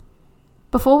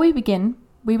Before we begin,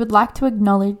 we would like to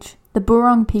acknowledge the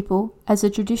Burong people as the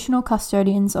traditional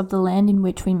custodians of the land in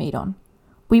which we meet on.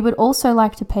 We would also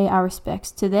like to pay our respects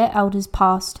to their elders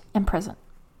past and present.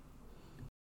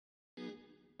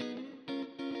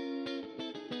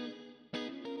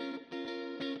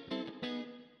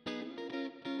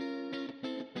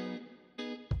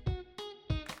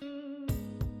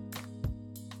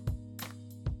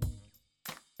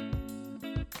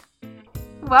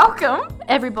 Welcome,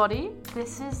 everybody.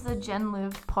 This is the Gen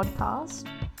Liv podcast.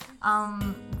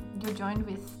 You're joined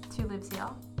with two Livs here.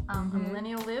 A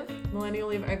millennial Liv. Millennial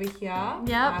Liv over here. Yep.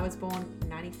 I was born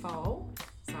 94,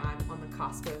 so I'm on the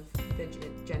cusp of the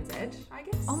Gen Z, I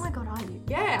guess. Oh my god, are you?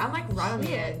 Yeah, I'm like right on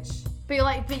the edge. But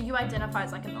you identify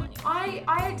as like a millennial. I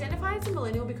identify as a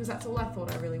millennial because that's all I thought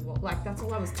I really was. Like, that's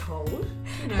all I was told,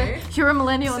 you know. You're a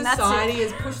millennial and that's it. Society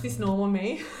has pushed this norm on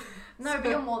me. No, but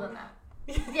you're more than that.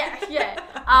 Yeah.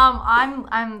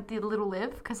 I'm the little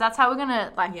Liv because that's how we're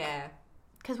gonna like. Yeah.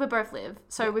 Because we're both Liv,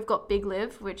 so we've got Big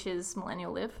Liv, which is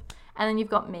millennial Liv, and then you've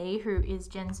got me, who is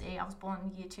Gen Z. I was born in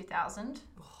the year 2000.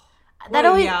 That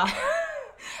always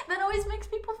makes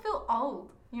people feel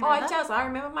old. You know it does. I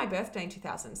remember my birthday in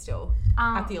 2000 still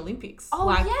at the Olympics. Oh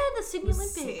like, yeah, the Sydney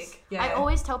Olympics. Sick. Yeah. I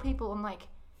always tell people, I'm like,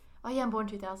 oh yeah, I'm born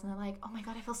 2000. They're like, oh my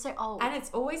god, I feel so old. And it's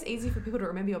always easy for people to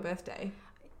remember your birthday.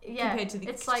 Yeah, compared to the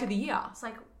year. It's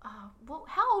like, well,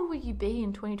 how old will you be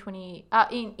in 2020?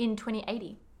 In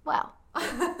 2080? Wow,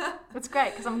 that's great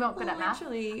because I'm not good at math.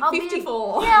 Actually,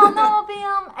 54. I'll be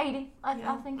 80.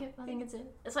 I think it's it.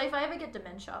 So if I ever get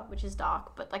dementia, which is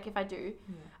dark, but like if I do,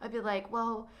 I'd be like,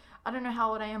 well, I don't know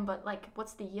how old I am, but like,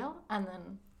 what's the year? And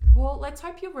then, well, let's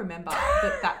hope you remember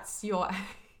that that's your.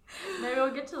 Maybe we'll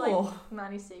get to like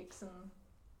 96 and.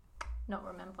 Not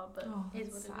remember, but here's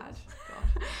what sad. It is.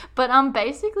 God. But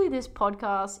basically this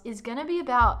podcast is going to be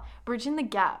about bridging the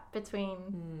gap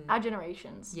between our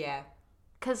generations. Yeah.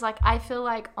 Because like I feel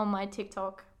like on my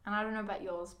TikTok, and I don't know about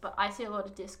yours, but I see a lot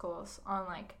of discourse on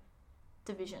like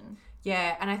division.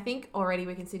 Yeah, and I think already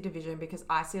we can see division because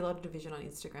I see a lot of division on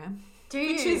Instagram. Do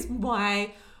you? Which is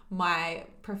my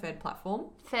preferred platform.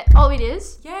 Oh, it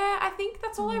is? Yeah, I think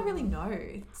that's all I really know.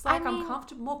 It's like I'm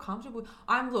more comfortable.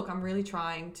 I'm really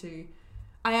trying to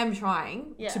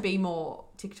to be more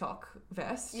TikTok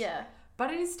versed. Yeah.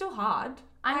 But it is still hard.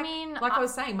 I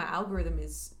was saying, my algorithm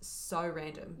is so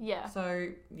random. Yeah. So,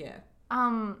 yeah.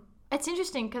 It's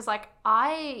interesting because like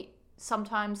I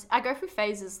go through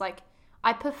phases. Like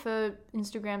I prefer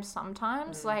Instagram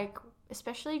sometimes, like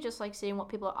especially just like seeing what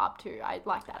people are up to. I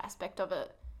like that aspect of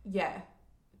it. Yeah.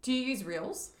 Do you use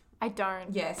Reels? I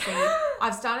don't. Yeah, see,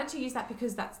 I've started to use that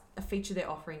because that's a feature they're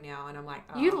offering now, and I'm like,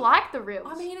 oh. You like the Reels?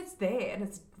 I mean, it's there, and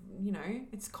it's, you know,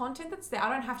 it's content that's there.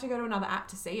 I don't have to go to another app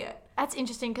to see it. That's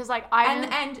interesting because, like,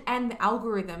 and the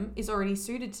algorithm is already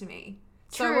suited to me.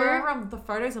 True. So wherever the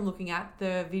photos I'm looking at,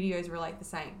 the videos relate the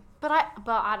same. But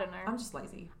I don't know. I'm just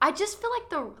lazy. I just feel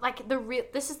like the real.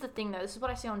 This is the thing though. This is what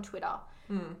I see on Twitter.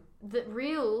 The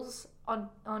Reels on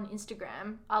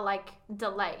Instagram are like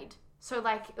delayed. So,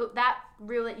 like, that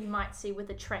reel that you might see with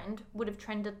a trend would have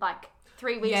trended, like,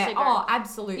 3 weeks ago. Oh,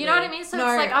 absolutely. You know what I mean? So,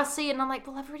 it's like, I see it and I'm like,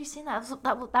 well, I've already seen that.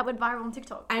 That went viral on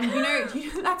TikTok. And, you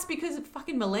know, that's because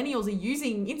fucking millennials are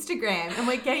using Instagram and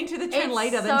we're getting to the trend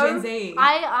later than Gen Z.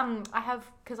 I have,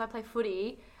 because I play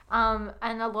footy,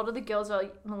 and a lot of the girls are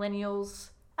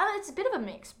millennials. It's a bit of a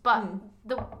mix, but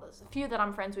the few that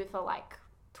I'm friends with are, like,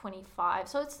 25,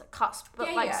 so it's a cusp, but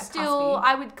still cuspy.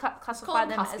 I would classify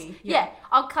them cuspy. as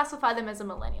I'll classify them as a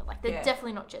millennial. Like they're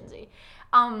definitely not Gen Z.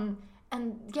 And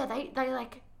they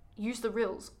like use the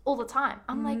Reels all the time.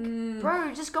 I'm like,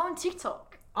 bro, just go on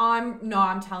TikTok.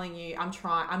 I'm telling you,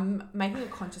 I'm making a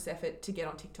conscious effort to get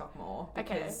on TikTok more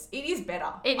because it is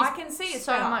better. I can see it's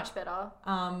so better. much better.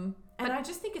 And I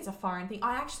just think it's a foreign thing.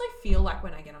 I actually feel like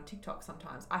when I get on TikTok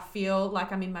sometimes, I feel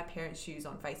like I'm in my parents' shoes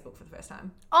on Facebook for the first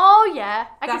time. Oh, yeah.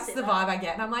 That's the vibe I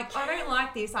get. And I'm like, I don't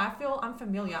like this. I feel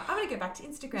unfamiliar. I'm going to get back to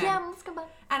Instagram. Yeah, let's go back.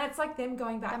 And it's like them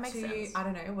going back to, sense. I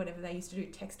don't know, whatever they used to do,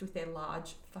 text with their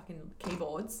large fucking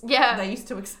keyboards. Yeah. They used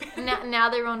to expand. Now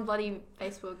they're on bloody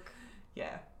Facebook.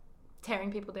 Yeah.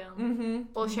 Tearing people down.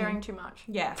 Or sharing too much.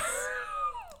 Yes.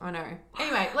 I know.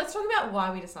 Anyway, let's talk about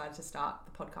why we decided to start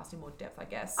the podcast in more depth, I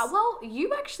guess. Well,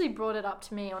 you actually brought it up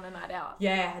to me on a night out.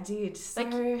 Yeah, I did.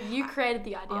 Like, you created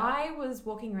the idea. I was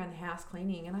walking around the house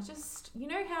cleaning and I just, you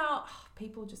know how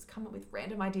people just come up with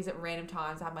random ideas at random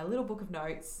times. I have my little book of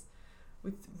notes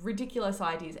with ridiculous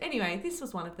ideas. Anyway, this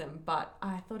was one of them, but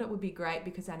I thought it would be great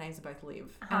because our names are both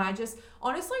Liv. And I just,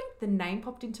 honestly, the name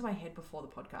popped into my head before the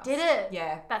podcast. Did it?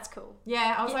 Yeah. That's cool.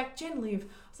 Yeah, I was like, Gen Liv.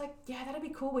 I was like, yeah, that'd be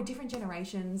cool. We're different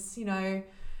generations, you know.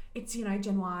 It's, you know,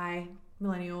 Gen Y,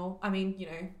 millennial. I mean, you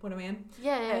know what I mean?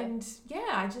 Yeah, yeah. And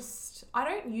yeah, I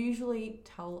don't usually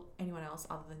tell anyone else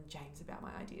other than James about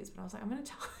my ideas, but I was like, I'm going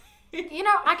to tell you. You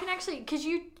know, I can actually, because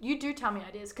you do tell me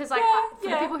ideas. Because, like, for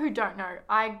the people who don't know,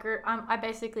 I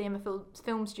basically am a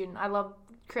film student. I love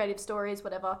creative stories,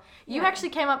 whatever. You actually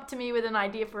came up to me with an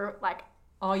idea for, like,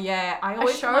 oh, yeah. I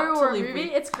always a show or a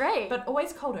movie. It's great. But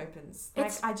always cold opens.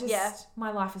 Like,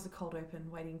 my life is a cold open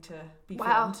waiting to be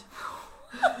filmed.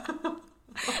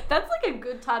 That's like a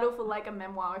good title for like a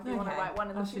memoir if you want to write one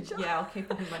in the future. Yeah, I'll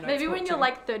keep it in my notes. Maybe when you're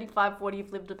like 35, 40,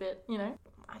 you've lived a bit, you know?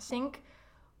 I think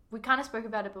we kind of spoke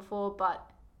about it before,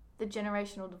 but the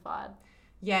generational divide.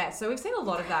 Yeah, so we've seen a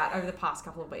lot of that over the past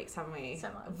couple of weeks, haven't we? So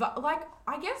much. But, like,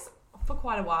 I guess for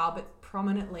quite a while, but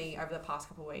prominently over the past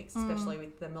couple of weeks, especially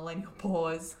with the millennial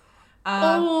pause.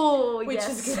 Which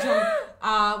is good.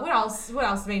 What else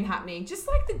has been happening? Just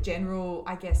like the general,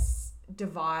 I guess,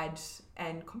 divide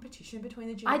and competition between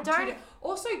the generations.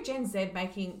 Also Gen Z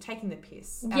taking the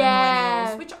piss out of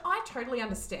millennials, which I totally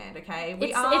understand. Okay,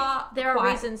 there are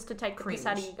reasons to take the piss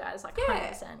out of you guys, like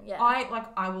 100%. Yeah,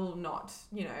 I will not.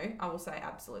 You know, I will say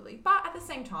absolutely, but at the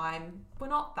same time, we're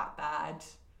not that bad.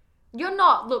 You're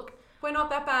not. Look, we're not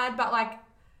that bad, but like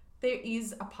there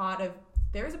is a part of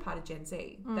Gen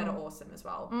Z that are awesome as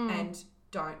well, and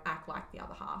don't act like the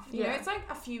other half. You know, it's like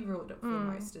a few ruled for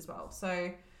most as well.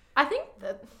 So I think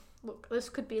that, look, this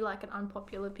could be like an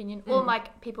unpopular opinion, or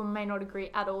like people may not agree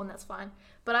at all, and that's fine.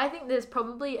 But I think there's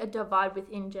probably a divide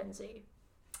within Gen Z.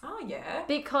 Oh, yeah.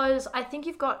 Because I think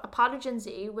you've got a part of Gen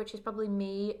Z, which is probably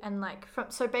me, and like,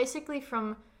 basically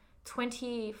from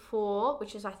 24,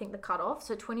 which is I think the cutoff,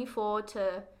 so 24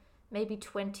 to maybe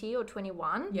 20 or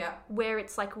 21, where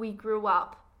it's like we grew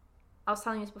up, I was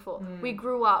telling you this before, we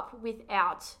grew up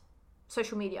without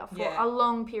social media for a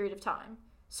long period of time.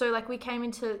 So, like, we came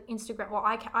into Instagram. Well,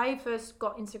 I first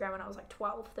got Instagram when I was, like,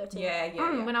 12, 13.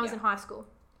 When I was in high school.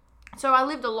 So, I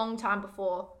lived a long time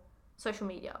before social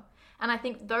media. And I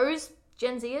think those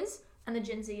Gen Zers and the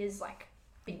Gen Zers, like,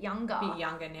 a bit younger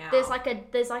now. There's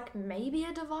maybe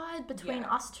a divide between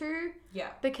us two.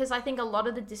 Yeah. Because I think a lot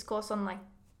of the discourse on, like,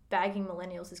 bagging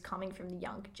millennials is coming from the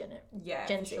young Gen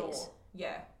Zers. Sure.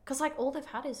 Yeah. Because, like, all they've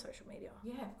had is social media.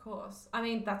 Yeah, of course. I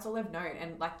mean, that's all they've known.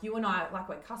 And, like, you and I, like,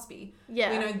 we're cuspy.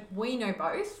 Yeah. We know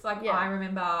both. Like, I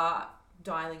remember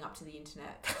dialing up to the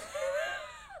internet.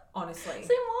 Honestly.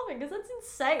 See, I'm laughing because that's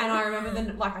insane. And I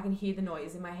remember I can hear the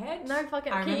noise in my head. No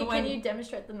fucking... Can you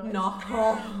demonstrate the noise? No.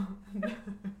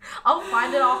 I'll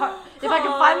find it. If I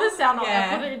can find the sound,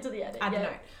 I'll put it into the edit. I don't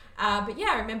know. But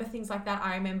yeah, I remember things like that.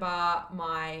 I remember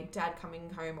my dad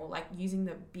coming home or like using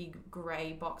the big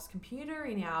grey box computer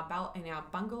in our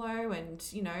bungalow, and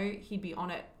you know he'd be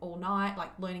on it all night,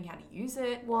 like learning how to use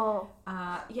it. Whoa.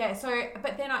 Yeah. So,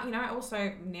 but then I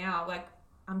also now like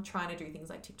I'm trying to do things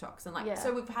like TikToks and like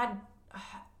so we've had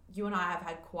you and I have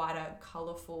had quite a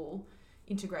colourful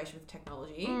integration with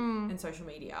technology and social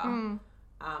media.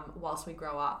 Whilst we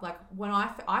grow up. Like when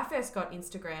I first got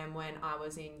Instagram when I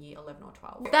was in year 11 or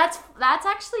 12. That's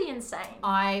actually insane.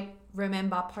 I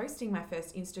remember posting my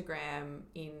first Instagram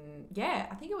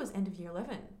I think it was end of year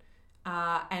 11.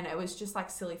 And it was just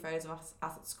like silly photos of us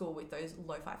at school with those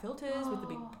lo-fi filters with the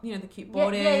big, the cute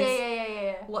borders.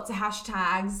 Yeah. Lots of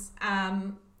hashtags.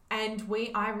 And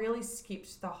I really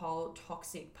skipped the whole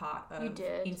toxic part of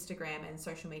Instagram and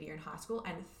social media in high school,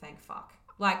 and thank fuck.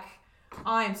 Like,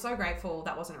 I am so grateful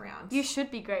that wasn't around. You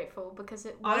should be grateful because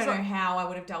it wasn't. I don't know how I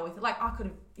would have dealt with it. Like, I could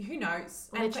have, who knows?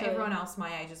 Literally. And for everyone else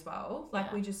my age as well.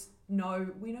 Like, we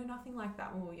know nothing like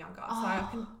that when we were younger.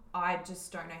 So I just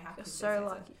don't know how kids so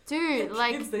lucky. Dude,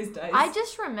 like, kids these days. I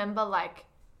just remember, like,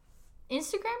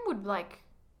 Instagram would, like,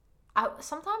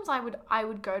 sometimes I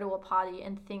would go to a party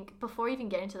and think, before even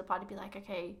getting to the party, be like,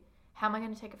 okay, how am I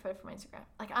going to take a photo for my Instagram?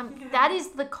 Like, that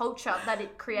is the culture that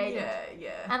it created.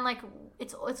 Yeah. And, like,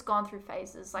 it's gone through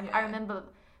phases. Like, I remember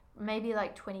maybe,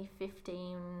 like,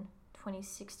 2015,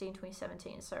 2016,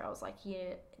 2017. So I was, like,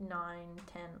 year 9,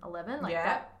 10, 11. Like,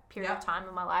 that period of time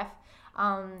in my life.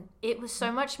 It was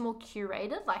so much more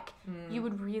curated. Like, you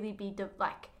would really be,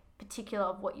 particular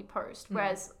of what you post.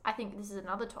 Whereas I think this is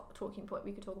another talking point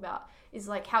we could talk about, is,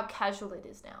 like, how casual it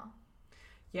is now.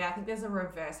 Yeah, I think there's a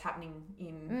reverse happening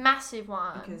in... Massive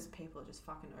one. Because people are just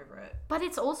fucking over it. But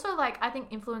it's also, like, I think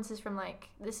influences from, like...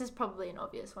 This is probably an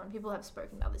obvious one. People have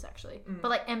spoken about this, actually. But,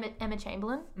 like, Emma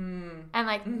Chamberlain. And,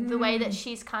 like, the way that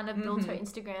she's kind of built her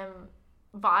Instagram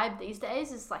vibe these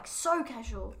days is, like, so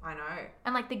casual. I know.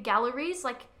 And, like, the galleries,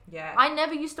 like... Yeah. I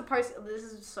never used to post... This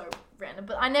is so random,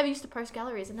 but I never used to post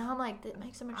galleries. And now I'm like, that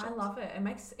makes so much sense. I love it. It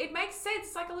makes sense.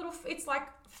 It's like it's like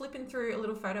flipping through a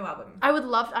little photo album. I would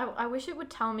love... I wish it would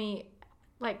tell me,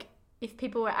 like, if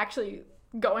people were actually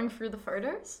going through the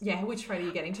photos. Yeah, which photo are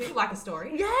you getting to? Like a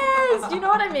story? Yes, do you know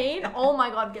what I mean? Oh my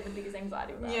god, get the biggest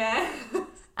anxiety with that. Yeah.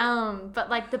 But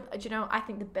like I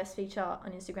think the best feature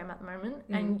on Instagram at the moment,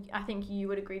 and I think you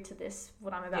would agree to this,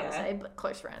 what I'm about to say, but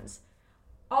close friends.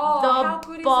 Oh, how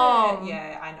good is it?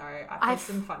 Yeah, I know. I post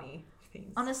some funny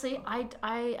things. Honestly,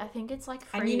 I think it's like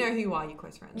free. And you know who are your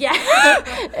close friends. Yeah.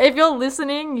 If you're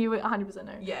listening, you 100%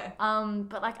 know. Yeah.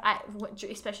 But like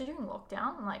especially during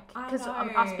lockdown, like because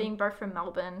us being both from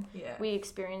Melbourne, we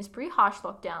experienced pretty harsh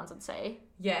lockdowns, I'd say.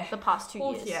 Yeah. The past 2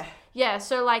 years. Yeah. Yeah.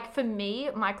 So like for me,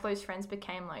 my close friends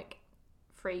became like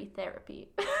free therapy.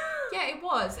 Yeah, it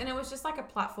was. And it was just like a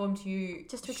platform to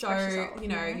just to show, yourself,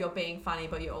 you're being funny,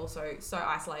 but you're also so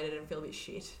isolated and feel a bit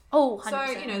shit. Oh, 100%.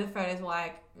 So, the photos were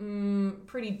like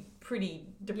pretty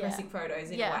depressing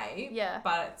photos in a way. Yeah.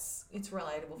 But it's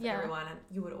relatable for everyone, and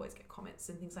you would always get comments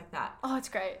and things like that. Oh, it's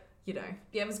great. Yeah,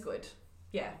 it was good.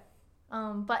 Yeah.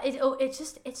 But it's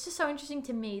just so interesting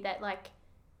to me that like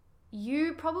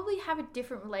you probably have a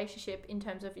different relationship in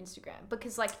terms of Instagram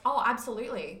because like... Oh,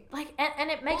 absolutely. Like, and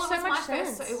it makes so much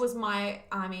sense. Facebook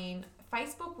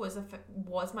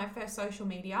was my first social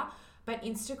media, but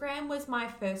Instagram was my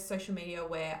first social media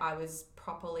where I was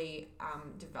properly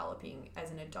developing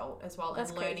as an adult as well.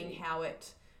 That's and learning crazy. how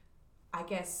it, I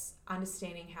guess,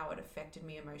 understanding how it affected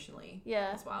me emotionally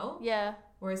as well. Yeah.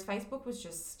 Whereas Facebook was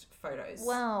just photos.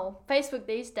 Wow. Facebook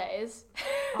these days.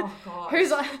 Oh, God.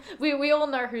 Who's on... We all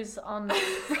know who's on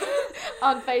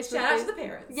on Facebook. Shout out to the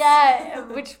parents. Yeah,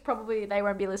 which probably they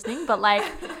won't be listening, but like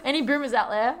any boomers out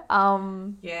there,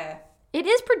 yeah. It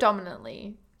is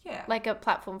predominantly like a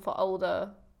platform for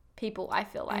older people, I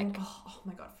feel like. And, oh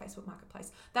my God, Facebook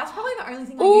Marketplace. That's probably the only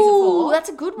thing I use it for. That's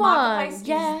a good one.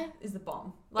 Marketplace is the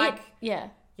bomb. Like, yeah.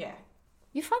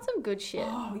 You find some good shit.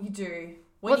 Oh, you do.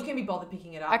 When you can be bothered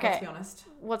picking it up, let's be honest.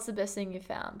 What's the best thing you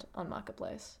found on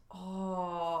Marketplace?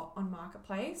 Oh, on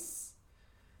Marketplace?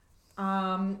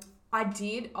 I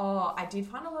did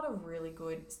find a lot of really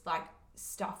good, like,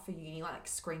 stuff for uni, like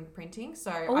screen printing.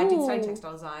 So I did study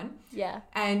textile design. Yeah.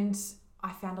 And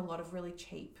I found a lot of really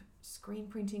cheap screen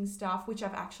printing stuff, which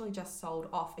I've actually just sold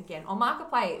off again on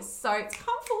Marketplace. So it's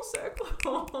come full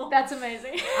circle. That's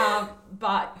amazing.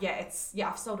 But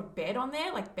I've sold a bed on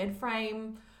there, like bed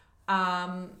frame.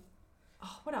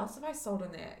 What else have I sold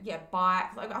on there? Yeah,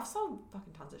 I've sold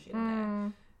fucking tons of shit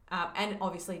on there. And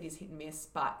obviously it is hit and miss,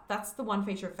 but that's the one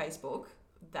feature of Facebook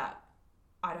that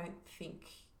I don't think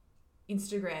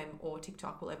Instagram or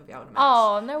TikTok will ever be able to match.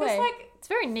 Oh, no way. Like, it's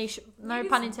very niche. No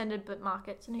pun intended, but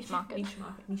market. It's a niche market.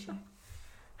 Niche.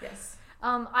 Yes.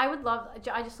 I would love...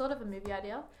 I just thought of a movie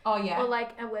idea. Oh, yeah. Or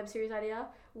like a web series idea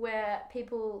where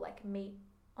people like meet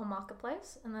on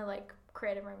Marketplace and they like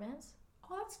create a romance.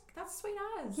 Oh, that's sweet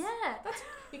as. Yeah.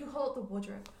 You can call it the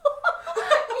wardrobe.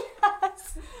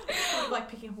 Yes. Like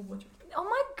picking up a wardrobe. Oh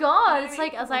my God. It's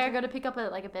like, I got to pick up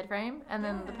a bed frame and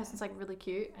then the person's like really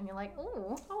cute and you're like,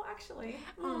 oh. Oh, actually.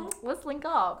 Let's link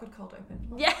up. Good cold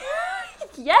open. Yeah.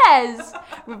 Yes.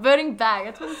 Reverting back.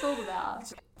 That's what it's all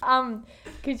about.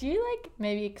 Could you like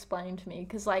maybe explain to me?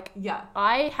 Because like,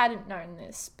 I hadn't known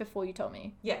this before you told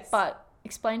me. Yes. But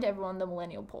explain to everyone the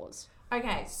millennial pause.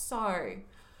 Okay, so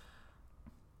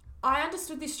I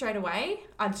understood this straight away.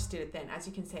 I just did it then, as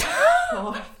you can see.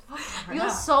 God, you're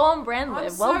so on brand,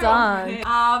 Liv. Well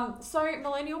done. So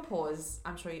millennial pause.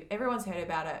 I'm sure everyone's heard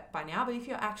about it by now, but if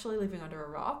you're actually living under a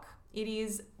rock, it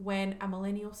is when a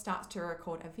millennial starts to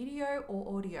record a video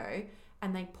or audio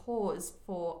and they pause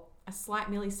for a slight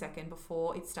millisecond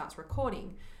before it starts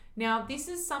recording. Now, this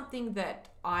is something that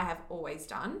I have always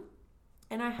done,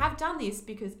 and I have done this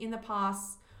because in the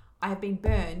past I have been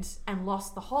burned and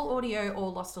lost the whole audio or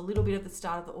lost a little bit of the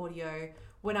start of the audio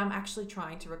when I'm actually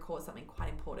trying to record something quite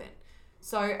important.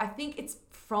 So I think it's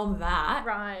from that.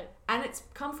 Right. And it's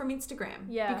come from Instagram.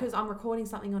 Yeah. Because I'm recording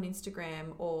something on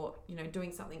Instagram or,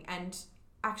 doing something. And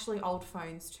actually old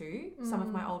phones too. Some of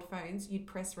my old phones, you'd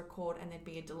press record and there'd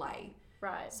be a delay.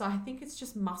 Right. So I think it's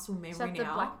just muscle memory now. Is that the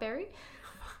BlackBerry?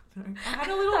 I had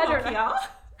a little Nokia.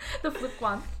 The flip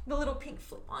one. The little pink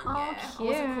flip one, oh, yeah. Cute. I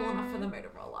wasn't cool enough for the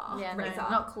Motorola Razr. No,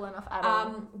 not cool enough at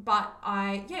all. But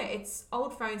it's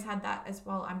old phones had that as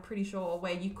well, I'm pretty sure,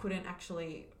 where you couldn't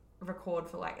actually record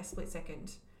for like a split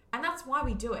second. And that's why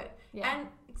we do it. Yeah. And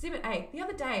Exhibit A, the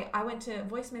other day I went to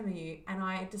voice memo you and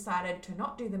I decided to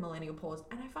not do the millennial pause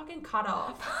and I fucking cut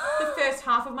off the first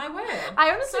half of my word.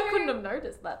 I honestly couldn't have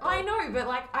noticed that though. I know, but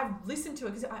like I've listened to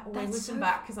it because I always listen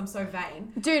back because I'm so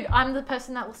vain. Dude, I'm the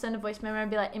person that will send a voice memo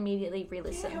and be like immediately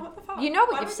re-listen. Yeah, what the fuck? You know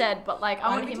what you've said, but like I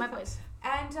want to hear my voice.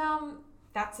 And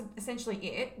that's essentially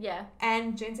it. Yeah.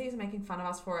 And Gen Z is making fun of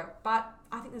us for it, but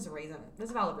I think there's a reason.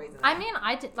 There's a valid reason. I mean,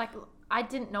 I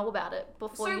didn't know about it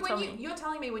before you told me. You're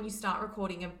telling me when you start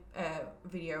recording a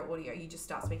video audio, you just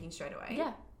start speaking straight away?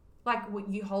 Yeah. Like,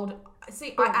 you hold...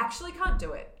 See, I actually can't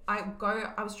do it. I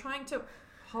was trying to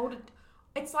hold it...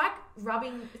 It's like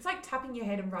tapping your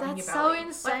head and rubbing your belly.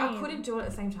 That's so insane. Like, I couldn't do it at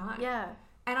the same time. Yeah.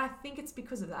 And I think it's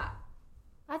because of that.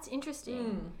 That's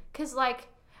interesting. Because, like,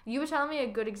 you were telling me a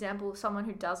good example of someone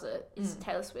who does it is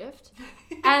Taylor Swift.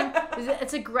 And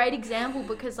it's a great example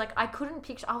because, like, I couldn't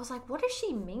picture... I was like, what does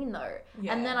she mean, though?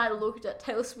 Yeah. And then I looked at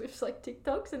Taylor Swift's, like,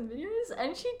 TikToks and videos,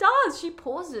 and she does. She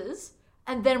pauses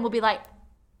and then will be like,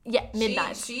 yeah,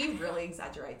 midnight. She really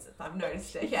exaggerates it. I've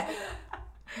noticed it. Yeah.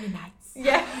 Midnights.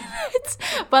 Yeah.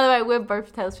 By the way, we're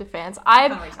both Taylor Swift fans.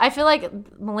 I feel like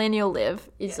Millennial Liv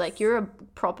is like, you're a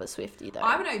proper Swiftie, though.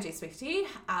 I'm an OG Swiftie.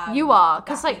 You are.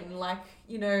 Because, like,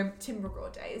 Tim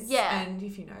McGraw days. Yeah. And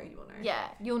if you know, you will know. Yeah,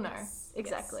 you'll know. Yes.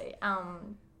 Exactly. Yes.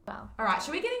 Well. All right.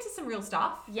 Should we get into some real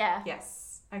stuff? Yeah.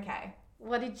 Yes. Okay.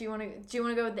 What did you want to... Do you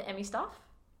want to go with the Emmy stuff?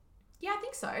 Yeah, I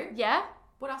think so. Yeah?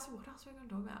 What else are we going to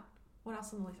talk about? What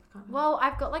else on the list? I can't remember. Well,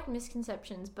 I've got, like,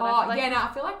 misconceptions, but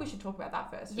I feel like we should talk about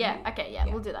that first. Yeah, okay, yeah,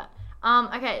 we'll do that.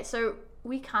 Okay, so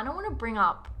we kind of want to bring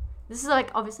up... This is, like,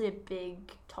 obviously a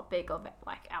big topic of,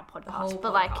 like, our podcast.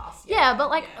 But,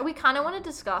 like... we kind of want to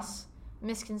discuss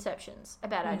misconceptions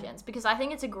about our gens, because I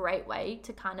think it's a great way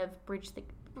to kind of bridge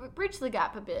the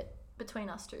gap a bit between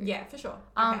us two. Yeah, for sure.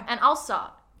 Okay. And I'll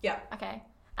start. Yeah. Okay.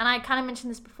 And I kind of mentioned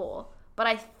this before, but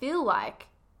I feel like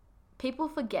people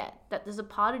forget that there's a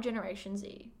part of Gen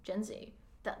Z,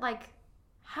 that, like,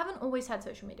 haven't always had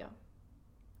social media.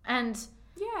 And...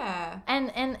 Yeah.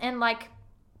 And like,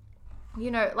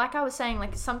 you know, like I was saying,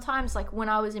 like, sometimes, like, when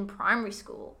I was in primary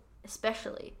school,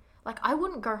 especially, like, I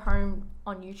wouldn't go home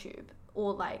on YouTube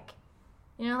or, like,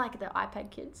 you know, like the iPad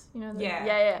kids, you know?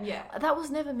 Yeah. That was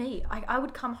never me. I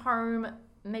would come home,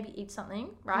 maybe eat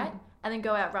something, right? And then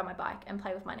go out, ride my bike and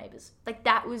play with my neighbors. Like,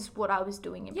 that was what I was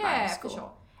doing in primary school. Yeah, for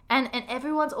sure. And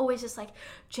everyone's always just like,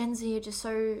 Gen Z are just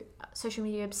so social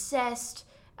media obsessed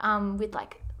with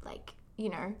like you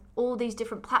know, all these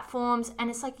different platforms. And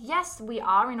it's like, yes, we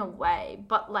are in a way,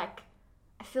 but, like,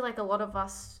 I feel like a lot of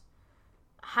us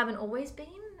haven't always been,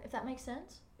 if that makes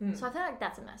sense. So I feel like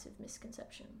that's a massive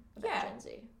misconception about Gen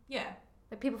Z. Yeah.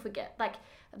 Like, people forget. Like,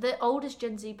 the oldest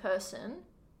Gen Z person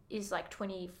is, like,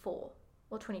 24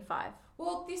 or 25.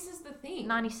 Well, this is the thing.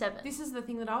 97. This is the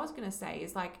thing that I was going to say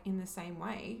is, like, in the same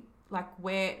way, like,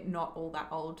 we're not all that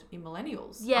old in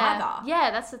millennials either. Yeah,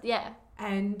 that's it. Yeah.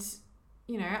 And,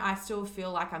 you know, I still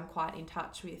feel like I'm quite in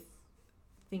touch with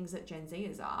things that Gen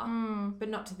Zers are, but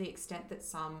not to the extent that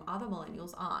some other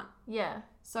millennials aren't. Yeah.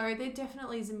 So there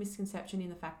definitely is a misconception in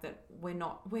the fact that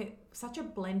we're such a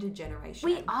blended generation.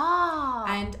 We are.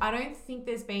 And I don't think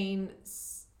there's been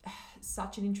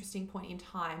such an interesting point in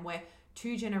time where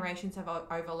two generations have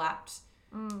overlapped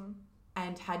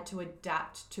and had to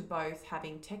adapt to both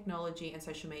having technology and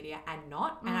social media and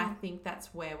not. And I think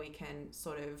that's where we can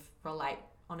sort of relate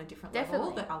on a different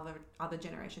level that other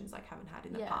generations, like, haven't had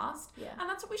in the past. Yeah. And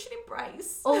that's what we should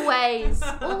embrace. Always.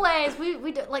 Always.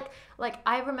 We do, like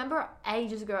I remember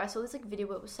ages ago I saw this, like, video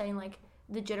where it was saying, like,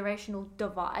 the generational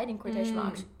divide, in quotation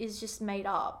marks, is just made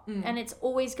up. And it's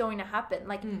always going to happen.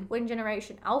 Like, when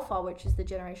Generation Alpha, which is the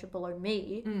generation below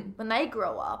me, when they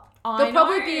grow up, there'll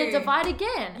probably be a divide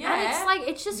again. Yeah. And it's like,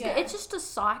 it's just a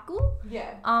cycle.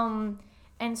 Yeah.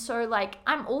 And so, like,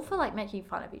 I'm all for, like, making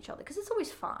fun of each other because it's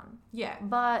always fun. Yeah.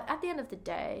 But at the end of the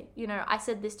day, you know, I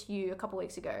said this to you a couple of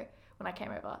weeks ago when I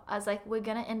came over. I was like, we're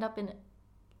going to end up in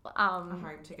a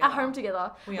home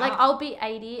together. Like, I'll be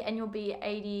 80 and you'll be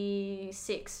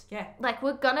 86. Yeah. Like,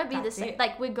 we're going to be the same.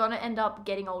 Like, we're going to end up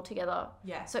getting old together.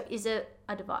 Yeah. So is it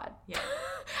a divide? Yeah.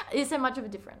 Is there much of a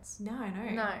difference? No,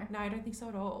 I don't think so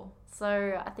at all.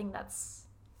 So I think that's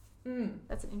an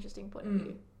interesting point of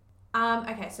view.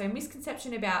 Okay, so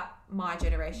misconception about my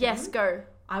generation. Yes, go.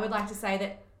 I would like to say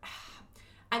that,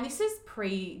 and this is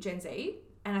pre-Gen Z,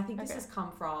 and I think this has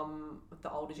come from the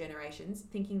older generations,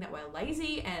 thinking that we're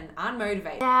lazy and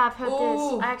unmotivated. Yeah, I've heard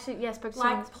this. I actually, spoke to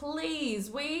someone. Like, please,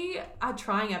 we are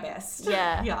trying our best.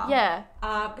 Yeah. Yeah.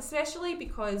 Especially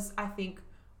because I think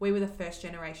we were the first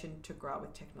generation to grow up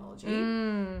with technology.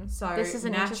 So this is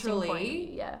an interesting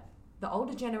point. Yeah. The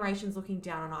older generation's looking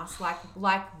down on us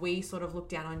like we sort of look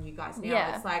down on you guys now.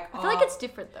 Yeah. It's like, I feel like it's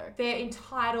different though. They're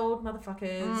entitled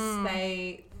motherfuckers.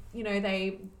 They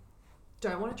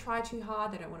don't want to try too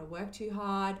hard. They don't want to work too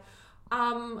hard.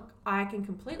 I can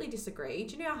completely disagree.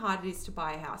 Do you know how hard it is to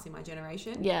buy a house in my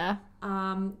generation? Yeah.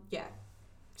 Yeah.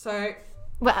 So.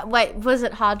 Wait, was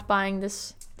it hard buying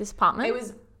this apartment? It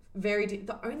was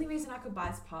the only reason I could buy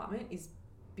this apartment is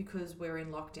because we're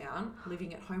in lockdown,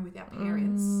 living at home with our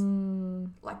parents,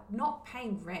 like not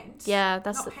paying rent. Yeah,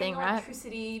 that's the thing, right? Not paying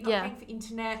electricity, not paying for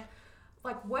internet,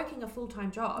 like working a full-time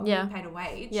job, being paid a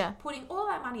wage, putting all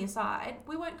that money aside.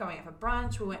 We weren't going out for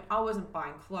brunch. I wasn't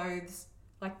buying clothes.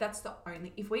 Like that's the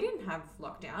only, if we didn't have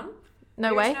lockdown,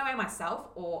 no way myself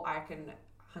or I can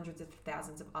hundreds of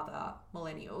thousands of other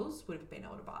millennials would have been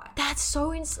able to buy. That's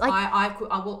so I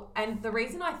will, and the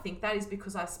reason I think that is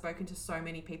because I've spoken to so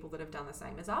many people that have done the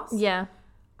same as us. Yeah.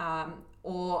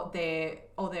 Or they're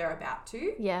about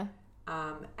to. Yeah.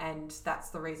 And that's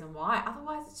the reason why.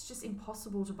 Otherwise, it's just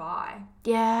impossible to buy.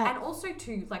 Yeah. And also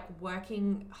too, like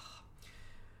working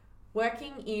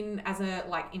in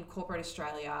in corporate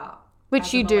Australia,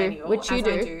 which you do. I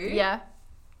do. Yeah.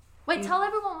 Wait, tell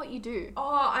everyone what you do.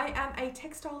 Oh, I am a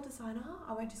textile designer.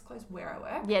 I won't disclose where I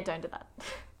work. Yeah, don't do that.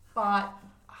 But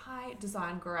I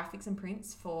design graphics and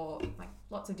prints for like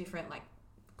lots of different like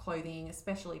clothing,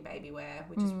 especially baby wear,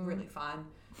 which is really fun.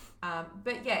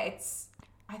 But yeah,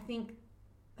 I think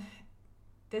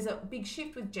there's a big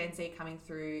shift with Gen Z coming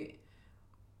through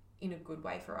in a good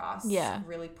way for us. Yeah.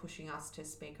 Really pushing us to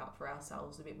speak up for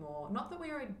ourselves a bit more. Not that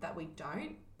we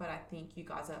don't, but I think you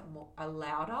guys are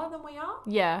louder than we are.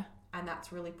 Yeah. And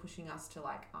that's really pushing us to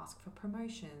like ask for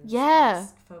promotions. Yeah.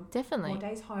 Ask for definitely. more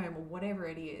days home or whatever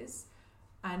it is.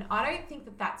 And I don't think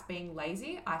that that's being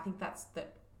lazy. I think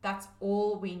that's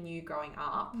all we knew growing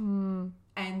up.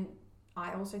 And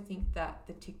I also think that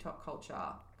the TikTok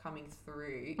culture coming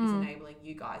through is enabling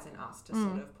you guys and us to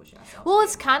sort of push ourselves. Well,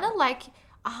 it's kind of like,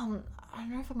 I don't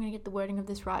know if I'm going to get the wording of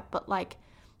this right, but like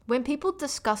when people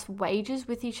discuss wages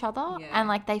with each other and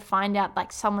like they find out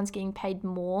like someone's getting paid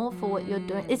more for what you're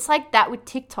doing, it's like that with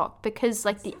TikTok because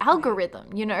like the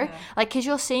algorithm, you know, like because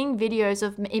you're seeing videos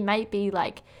of, it might be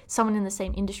like someone in the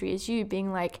same industry as you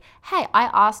being like, hey,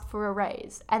 I asked for a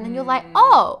raise. And then you're like,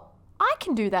 oh, I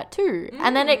can do that too.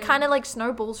 And then it kind of like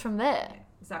snowballs from there.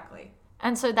 Exactly.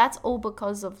 And so that's all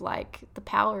because of like the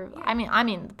power of, I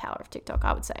mean the power of TikTok,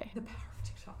 I would say. The power of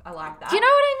TikTok. I like that. Do you know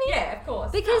what I mean? Yeah, of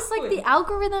course. Because the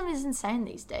algorithm is insane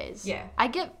these days. Yeah. I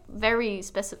get very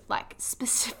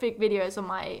specific videos on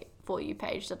my For You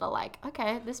page that are like,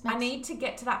 okay, this makes... I need to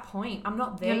get to that point. I'm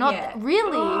not there yet. You're not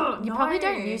really? Oh, you probably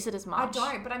don't use it as much.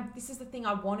 I don't, but this is the thing.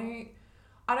 I don't want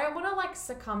to like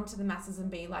succumb to the masses and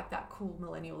be like that cool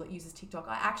millennial that uses TikTok.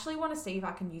 I actually want to see if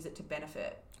I can use it to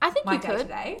benefit I think my you could.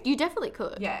 day-to-day. You definitely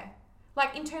could. Yeah.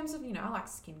 Like in terms of, I like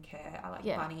skincare, I like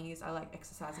bunnies, I like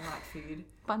exercising, I like food.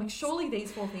 Bunnies. Like surely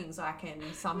these 4 things I can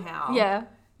somehow,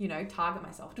 target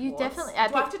myself towards. You definitely... Do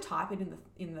I have to type it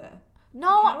in the...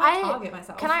 No, how do I target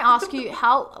myself? Can I ask you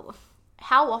how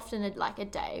often a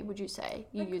day would you say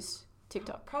you use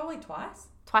TikTok? Probably twice.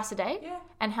 Twice a day? Yeah.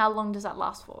 And how long does that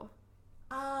last for?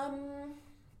 I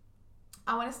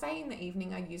want to say in the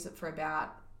evening I use it for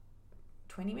about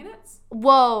 20 minutes.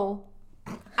 Whoa.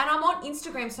 And I'm on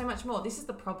Instagram so much more. This is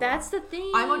the problem. That's the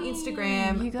thing. I'm on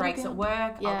Instagram, breaks at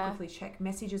work. Yeah. I'll quickly check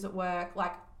messages at work.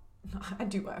 Like, I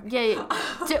do work. Yeah.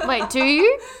 Wait, do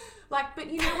you? Like, but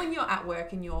when you're at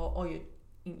work and you're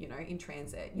in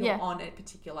transit, you're on a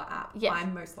particular app. Yeah.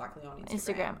 I'm most likely on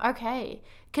Instagram. Okay.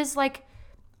 Because, like,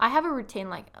 I have a routine,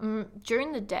 like,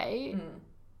 during the day...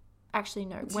 Actually,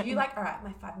 no. So you all right,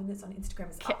 my 5 minutes on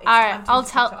Instagram is up. All right,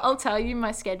 I'll tell you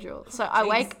my schedule. So I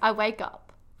wake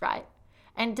up, right?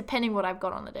 And depending what I've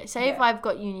got on the day. Say if I've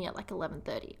got uni at like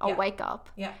 11:30, I'll wake up.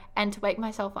 Yeah. And to wake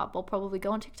myself up, I'll probably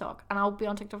go on TikTok. And I'll be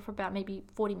on TikTok for about maybe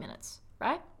 40 minutes,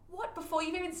 right? What? Before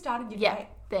you've even started your day?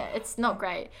 Yeah, it's not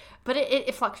great. But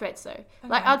it fluctuates though. Okay.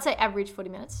 Like I'd say average 40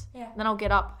 minutes. Yeah. Then I'll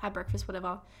get up, have breakfast,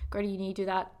 whatever, go to uni, do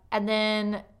that. And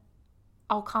then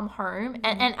I'll come home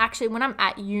and actually when I'm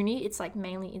at uni, it's like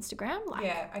mainly Instagram,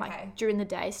 like during the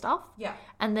day stuff. Yeah.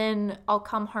 And then I'll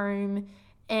come home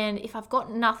and if I've got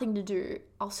nothing to do,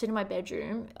 I'll sit in my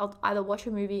bedroom. I'll either watch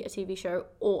a movie, a TV show,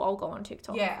 or I'll go on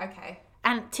TikTok. Yeah, okay.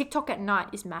 And TikTok at night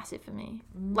is massive for me.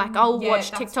 Like I'll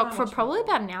watch TikTok for probably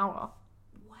about an hour.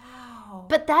 Wow.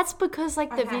 But that's because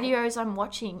like the videos I'm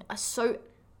watching are so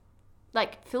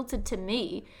like filtered to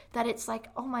me that it's like,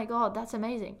 oh my God, that's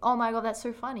amazing. Oh my God, that's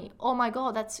so funny. Oh my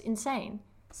God, that's insane.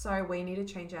 So we need to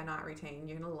change our night routine.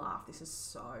 You're going to laugh. This is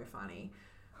so funny.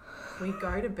 We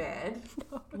go to bed.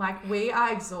 Like we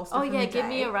are exhausted from the day. Give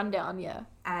me a rundown,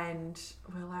 And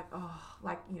we're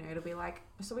like, it'll be like,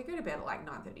 so we go to bed at like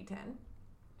 9:30, 10.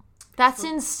 That's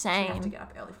insane. We have to get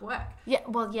up early for work. Yeah,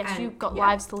 well, yes, and you've got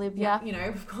lives to live,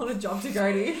 we've got a job to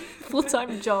go to.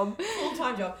 Full-time job.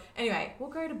 Full-time job. Anyway, we'll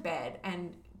go to bed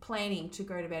and planning to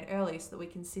go to bed early so that we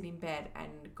can sit in bed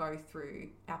and go through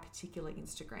our particular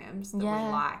Instagrams that we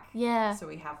like. Yeah. So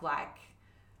we have like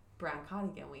brown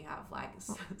cardigan. We have like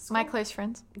my close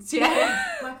friends. Yeah,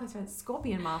 my close friends.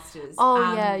 Scorpion Masters.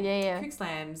 Oh yeah. Kook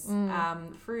Slams.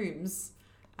 Frooms.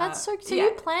 That's so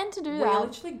you plan to do that? We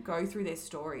literally go through their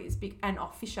stories. And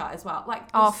Fisher as well. Like,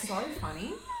 it's so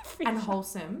funny and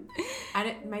wholesome. And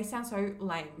it may sound so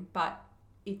lame, but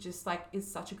it just like is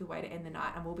such a good way to end the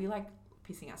night. And we'll be like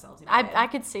pissing ourselves in bed. I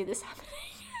could see this happening.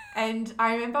 And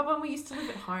I remember when we used to live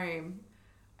at home,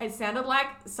 it sounded like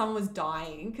someone was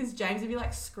dying because James would be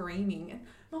like screaming. And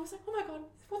Mum was like, oh my God,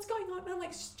 what's going on? And I'm like,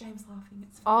 it's just James laughing.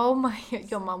 It's fine. Oh my,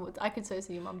 your mum would. I could so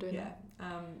see your mum doing that.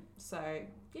 So,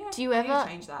 yeah. Do you ever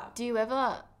change that? Do you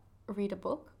ever read a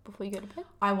book before you go to bed?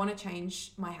 I want to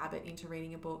change my habit into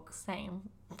reading a book. Same.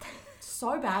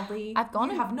 So badly. You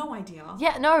have no idea.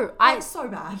 Yeah, no. It's so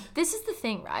bad. This is the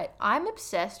thing, right? I'm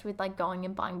obsessed with like going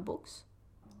and buying books.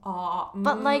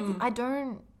 But like I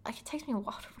don't. Like it takes me a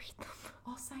while to read them.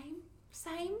 Oh,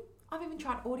 same. I've even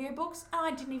tried audiobooks and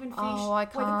I didn't even finish I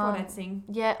can't. Where the Crawdads Sing.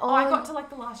 Yeah. I got to like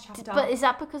the last chapter. But is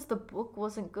that because the book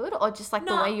wasn't good or just like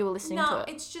the way you were listening to it?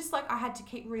 No, it's just like I had to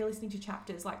keep re-listening to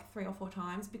chapters like 3 or 4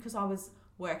 times because I was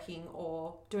working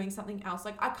or doing something else.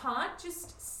 Like I can't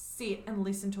just sit and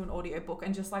listen to an audiobook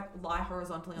and just like lie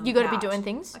horizontally on the couch. You got to be doing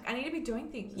things? Like I need to be doing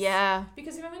things. Yeah.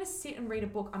 Because if I'm going to sit and read a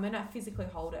book, I'm going to physically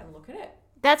hold it and look at it.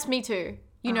 That's me too.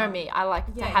 You know me. I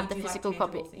like to have the physical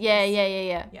copy. Things. Yeah.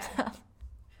 Yeah.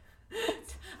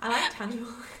 I like tangible.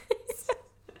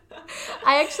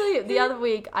 I actually, the other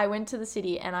week, I went to the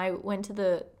city and I went to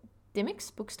the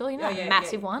Dimmicks bookstore, that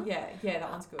massive one. Yeah,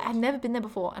 that one's good. I've never been there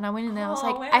before and I went in there, I was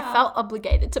like, wow. I felt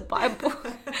obligated to buy a book.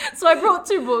 So I brought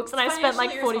 2 books and I spent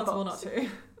like $40. Not to.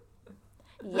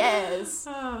 Yes.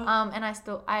 And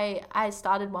I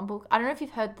started one book. I don't know if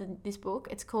you've heard this book.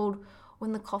 It's called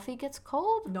When the Coffee Gets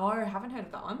Cold. No, I haven't heard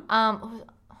of that one.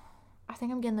 I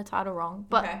think I'm getting the title wrong.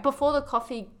 But Before the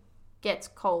Coffee Gets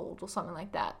Cold or something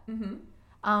like that.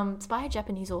 Mm-hmm. It's by a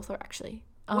Japanese author actually.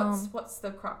 What's the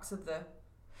crux of the?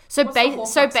 So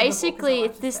basically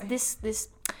it's this.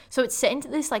 So it's set into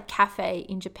this like cafe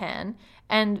in Japan,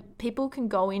 and people can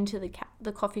go into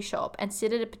the coffee shop and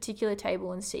sit at a particular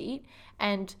table and seat,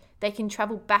 and they can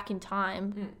travel back in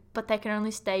time, but they can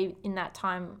only stay in that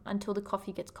time until the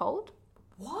coffee gets cold.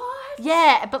 What?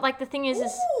 Yeah, but like the thing is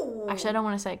actually I don't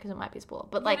want to say it because it might be a spoiler,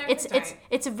 but like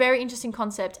it's a very interesting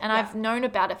concept, and I've known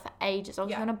about it for ages. I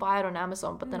was going to buy it on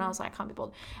Amazon, but then I was like, I can't be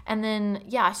bothered. And then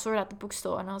I saw it at the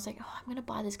bookstore, and I was like, oh, I'm gonna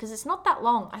buy this because it's not that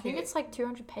long. I think it's like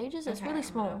 200 pages. It's really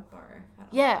small.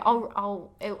 Yeah,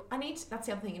 I need to, that's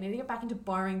the other thing. I need to get back into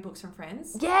borrowing books from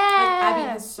friends. Yeah, like Abby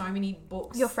has so many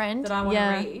books. Your friend that I want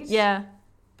to read. Yeah.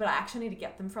 But I actually need to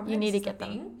get them from her. You need to get them.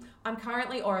 Thing. I'm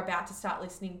currently or about to start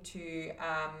listening to,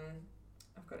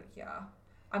 I've got it here.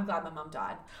 I'm Glad My Mum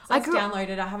Died. So it's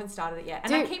downloaded. I haven't started it yet.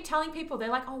 And I keep telling people, they're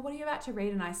like, oh, what are you about to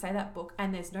read? And I say that book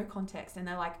and there's no context. And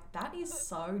they're like, that is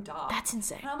so dark. That's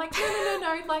insane. And I'm like,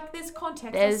 no. Like there's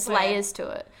context. There's layers to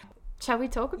it. Shall we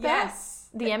talk about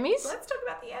the Emmys? Let's talk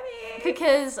about the Emmys.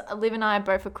 Because Liv and I are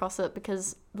both across it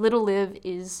because little Liv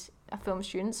is a film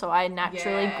student, so I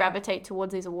naturally gravitate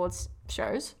towards these awards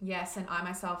shows. Yes, and I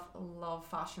myself love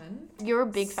fashion. You're a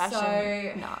big fashion.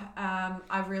 So,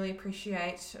 I really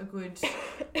appreciate a good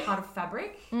part of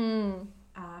fabric. And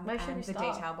the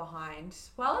detail behind.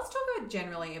 Well, let's talk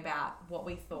generally about what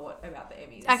we thought about the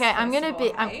Emmys. Okay, I'm gonna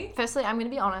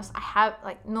be honest. I have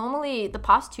normally the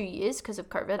past 2 years because of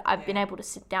COVID, I've been able to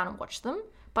sit down and watch them,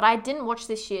 but I didn't watch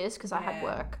this year's because I had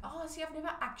work. Oh, see, I've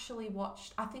never actually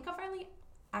watched. I think I've only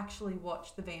actually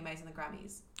watched the VMAs and the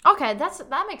Grammys. Okay,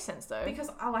 that makes sense though. Because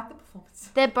I like the performance.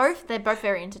 They're both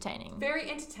very entertaining.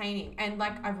 Very entertaining, and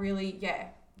like I really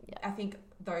I think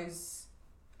those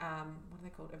what are they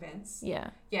called, events? Yeah,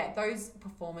 those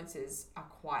performances are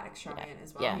quite extravagant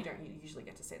as well. You don't usually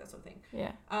get to see that sort of thing.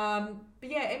 But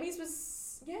Emmys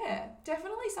was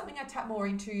definitely something I tap more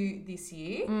into this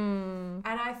year, and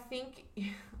I think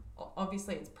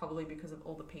obviously it's probably because of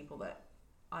all the people that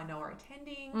I know are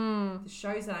attending, the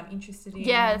shows that I'm interested in.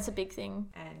 Yeah, that's a big thing.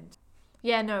 And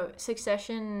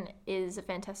Succession is a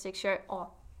fantastic show.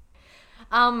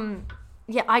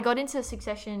 I got into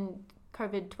Succession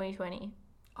COVID 2020.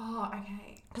 Oh,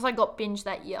 okay. Because I got binged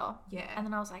that year. Yeah. And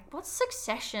then I was like, what's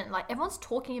Succession? Like, everyone's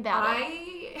talking about it.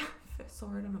 I first saw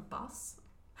it on a bus.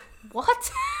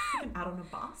 What? An ad on a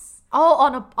bus.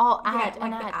 Ad. Yeah,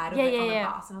 like the ad of it on a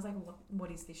bus. And I was like, what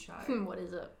is this show? What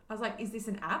is it? I was like, is this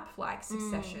an app? Like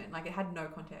Succession. Like it had no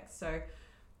context. So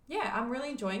yeah, I'm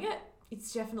really enjoying it.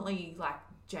 It's definitely like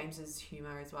James's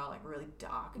humour as well, like really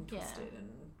dark and twisted and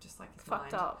just like his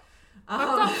fucked mind. up.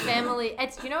 Fucked up family.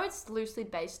 It's loosely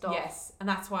based off. Yes, and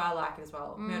that's why I like it as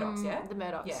well. Murdochs, yeah? The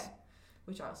Murdochs. Yeah.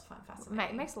 Which I also find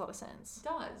fascinating. It makes a lot of sense. It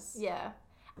does. Yeah.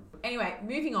 Anyway,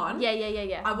 moving on.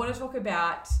 Yeah. I want to talk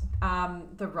about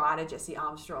the writer Jesse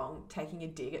Armstrong taking a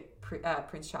dig at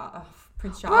Prince Charles.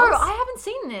 Bro, I haven't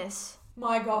seen this.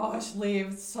 My gosh,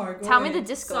 Liv, so good. Tell me the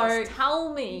discourse. So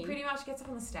Tell me. He pretty much gets up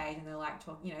on the stage and they're like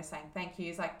talking, saying thank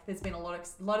yous. Like there's been a lot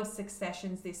of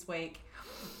successions this week,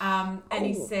 and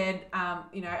he said,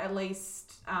 at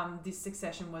least this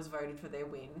succession was voted for their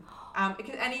win.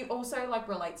 And he also like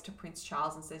relates to Prince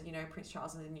Charles and says, Prince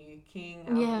Charles is the new king.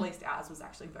 At least ours was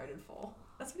actually voted for.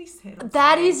 That's what he said.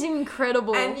 That is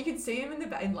incredible. And you can see him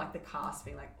in like the cast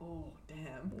being like, oh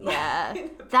damn. Yeah,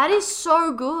 that is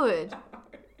so good.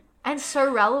 And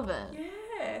so relevant.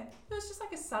 Yeah. It was just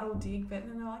like a subtle dig, but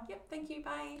then they're like, yep, thank you,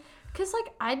 bye. Because,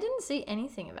 like, I didn't see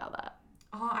anything about that.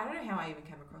 Oh, I don't know how I even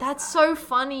came across That's that. so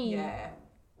funny.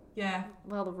 Yeah.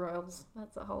 Well, the royals.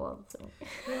 That's a whole other thing.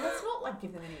 Well, let's not, like,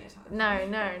 give them any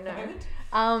time.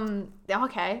 No.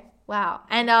 Okay. Wow.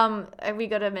 And we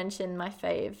got to mention my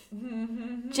fave.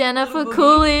 Jennifer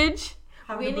Coolidge.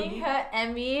 Winning her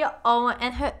Emmy. Oh,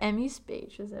 and her Emmy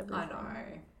speech was everything. I know.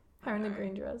 Her in the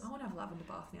green dress. I want to have lavender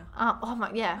bath now. Oh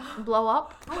my, yeah. Blow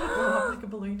up. I want to blow up like a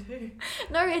balloon too.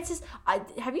 No, it's just,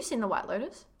 have you seen The White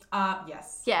Lotus?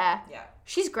 Yes. Yeah. Yeah.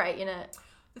 She's great in it.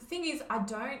 The thing is, I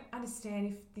don't understand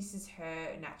if this is her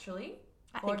naturally.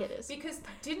 I think it is. Because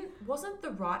didn't the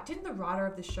writer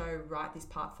of the show write this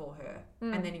part for her?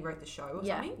 And then he wrote the show or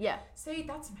something? Yeah. See,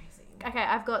 that's amazing. Okay,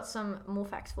 I've got some more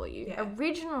facts for you. Yeah.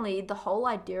 Originally, the whole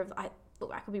idea of,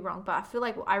 look, I could be wrong, but I feel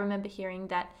like I remember hearing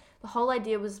that the whole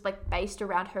idea was like based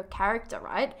around her character,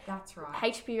 right? That's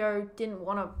right. HBO didn't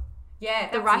want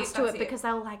the rights to it because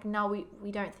they were like, no,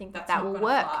 we don't think that will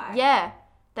work. Fly. Yeah.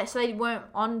 So they weren't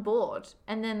on board.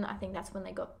 And then I think that's when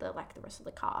they got the rest of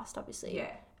the cast, obviously. Yeah.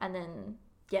 And then,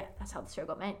 yeah, that's how the show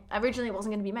got made. Originally, it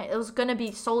wasn't going to be made. It was going to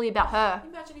be solely about her.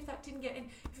 Imagine if that didn't get in.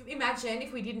 Imagine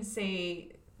if we didn't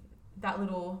see that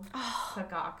little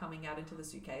cigar coming out into the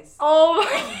suitcase. Oh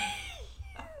my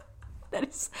That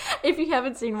is, if you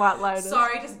haven't seen White Lotus.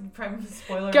 Sorry, just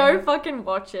spoiler. Go fucking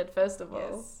watch it, first of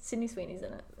all. Yes. Sydney Sweeney's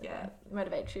in it. Yeah.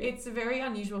 Motivate you. It's a very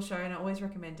unusual show and I always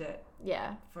recommend it.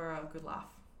 Yeah. For a good laugh.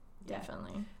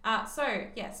 Definitely. So,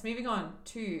 yes, moving on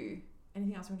to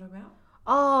anything else we want to talk about?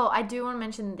 Oh, I do want to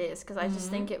mention this because I just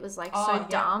think it was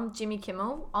dumb. Jimmy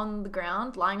Kimmel on the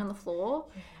ground, lying on the floor.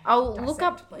 Yeah. I'll look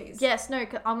up. Please. Yes, no.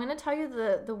 I'm going to tell you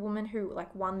the woman who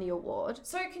won the award.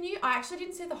 So I actually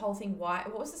didn't see the whole thing. Why?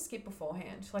 What was the skit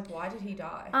beforehand? Why did he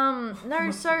die? No.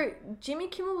 So Jimmy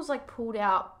Kimmel was pulled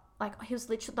out. He was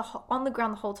literally on the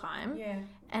ground the whole time. Yeah.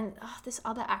 And this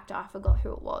other actor, I forgot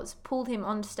who it was, pulled him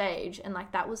on stage and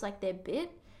that was their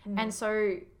bit. And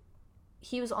so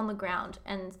he was on the ground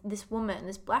and this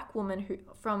black woman who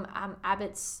from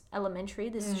Abbott's Elementary,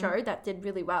 this show that did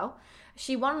really well,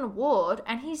 she won an award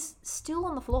and he's still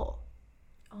on the floor.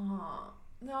 Oh,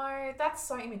 no, that's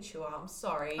so immature. I'm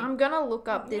sorry. I'm going to look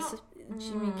up this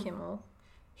Jimmy Kimmel.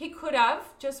 He could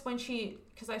have, just when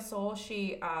because I saw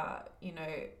she,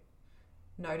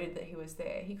 noted that he was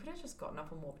there. He could have just gotten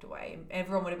up and walked away. And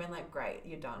everyone would have been like, great,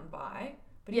 you're done, bye.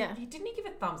 But didn't he give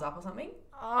a thumbs up or something?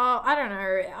 Oh, I don't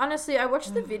know. Honestly, I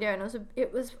watched the video and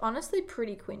it was honestly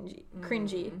pretty cringy.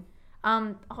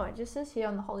 It just says here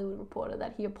on the Hollywood Reporter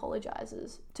that he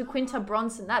apologizes to Quinta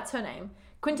Bronson. That's her name.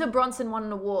 Quinta Bronson won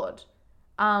an award.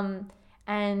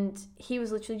 And he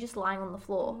was literally just lying on the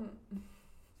floor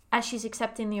as she's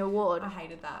accepting the award. I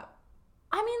hated that.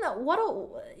 I mean,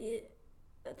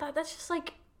 that's just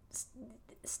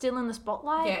still in the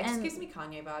spotlight. Yeah, it just gives me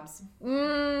Kanye vibes.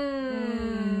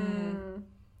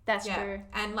 That's true.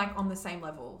 And on the same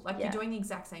level. You're doing the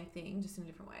exact same thing, just in a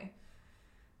different way.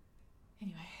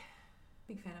 Anyway,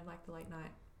 big fan of the late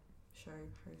night show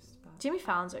host. But Jimmy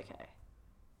Fallon's okay.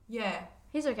 Yeah.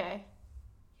 He's okay.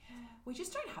 Yeah. We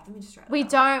just don't have them in Australia. We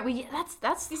don't.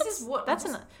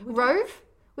 Rove?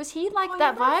 Was he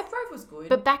that vibe? Rove was good.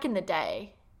 But back in the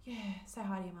day. Yeah, say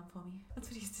hi to your mum for me. That's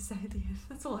what he used to say at the end.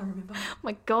 That's all I remember. Oh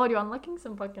my God, you're unlocking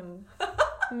some fucking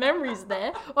memories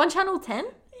there. On Channel 10?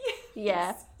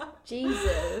 Yes. Yeah.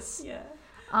 Jesus. Yeah.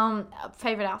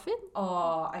 Favorite outfit?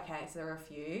 Oh, okay. So there are a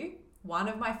few. One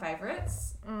of my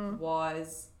favorites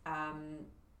was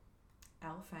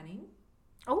Elle Fanning.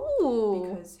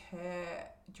 Oh. Because her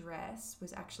dress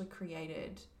was actually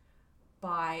created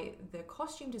by the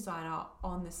costume designer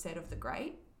on the set of The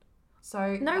Great.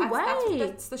 So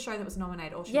that's the show that was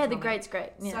nominated. The Great's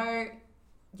great. Yeah. So,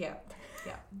 yeah.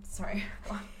 Sorry.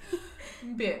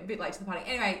 bit late to the party.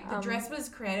 Anyway, the dress was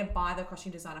created by the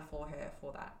costume designer for her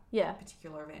for that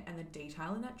particular event, and the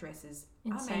detail in that dress is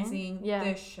amazing. Yeah.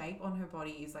 The shape on her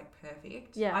body is like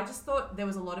perfect. Yeah. I just thought there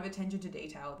was a lot of attention to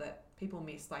detail that people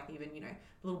missed, like even, the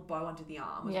little bow under the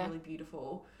arm was really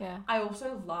beautiful. Yeah. I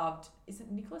also loved, is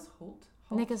it Nicholas Hoult?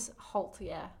 Nicholas Hoult,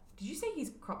 yeah. Did you see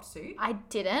his cropped suit? I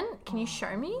didn't. Can you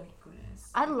show me? Oh my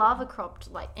goodness. I love a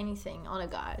cropped, like anything on a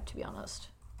guy, to be honest.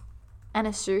 And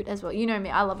a suit as well. You know me,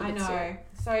 I love a good suit. I know.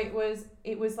 So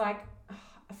it was like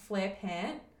a flare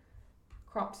pant,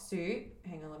 cropped suit.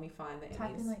 Hang on, let me find the Emmys.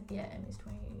 Type in Emmys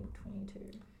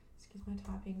 2022. Excuse my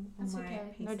typing on That's my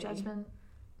okay. PC. No judgment.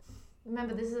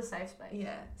 Remember, this is a safe space.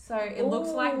 Yeah. So it looks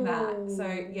like that. So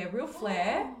yeah, real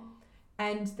flare.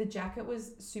 And the jacket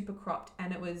was super cropped,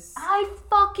 and it was... I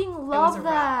fucking love that. It was a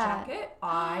wrap jacket.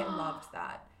 I loved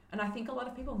that. And I think a lot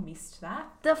of people missed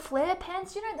that. The flare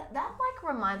pants, that like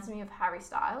reminds me of Harry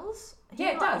Styles.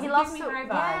 It does. He loves me Harry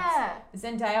vibes. Yeah.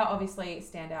 Zendaya, obviously,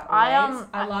 stand out always.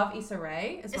 I love Issa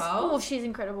Rae as well. Oh, she's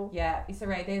incredible. Yeah, Issa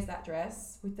Rae, there's that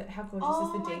dress. With how gorgeous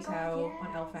is the detail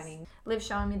on Elle Fanning. Liv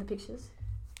showing me the pictures.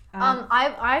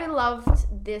 I loved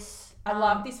this. I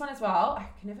love this one as well. I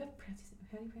can never pronounce his name.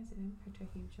 How do you pronounce his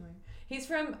name? He's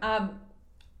from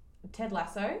Ted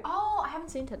Lasso. Oh, I haven't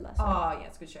seen Ted Lasso. Oh, yeah,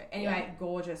 it's a good show. Anyway,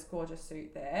 gorgeous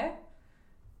suit there.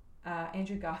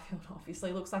 Andrew Garfield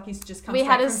obviously looks like he's just come straight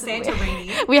from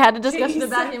Santorini. We had a discussion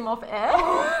about him off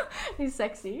air. He's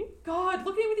sexy. God,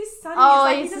 look at him with his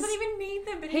sunnies. He doesn't even need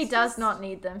them. But he does not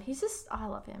need them. He's just, I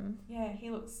love him. Yeah, he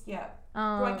looks,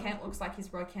 Roy Kent looks like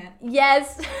he's Roy Kent.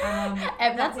 Yes.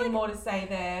 Nothing more to say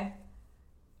there.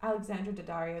 Alexandra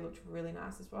Daddario looked really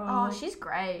nice as well. Oh, she's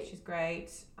great. She's great.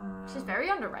 She's very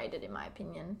underrated in my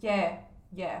opinion. Yeah,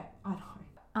 I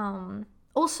know.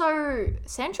 Also,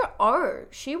 Sandra Oh,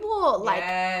 she wore like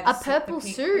a purple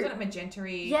suit. Wasn't it magenta-y?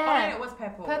 Yeah. Oh, no, it was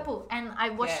purple. Purple. And I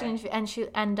watched an interview,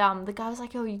 and the guy was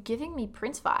like, "Oh, you're giving me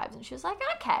Prince vibes," and she was like,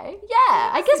 "Okay,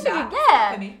 yeah, I guess we could,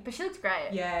 yeah." But she looks great.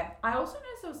 Yeah. I also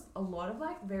noticed there was a lot of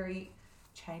like very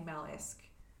chainmail-esque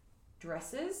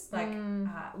dresses, like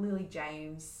Lily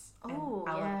James and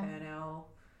Ella Purnell.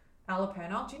 Ella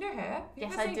Purnell, do you know her?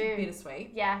 Yes, I do.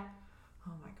 Bittersweet. Yeah.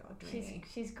 Oh my God, dreamy.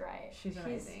 She's great. She's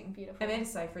amazing. She's beautiful. Amanda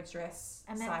Seyfried's dress.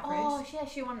 Seyfried. Oh, yeah,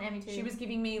 she won an Emmy too. She was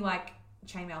giving me like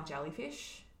chainmail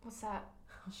jellyfish. What's that?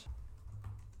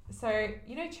 So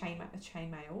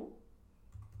chainmail.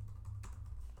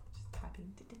 Just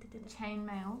typing.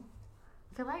 Chainmail.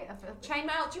 I feel like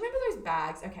chainmail. Do you remember those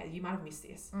bags? Okay, you might have missed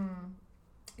this.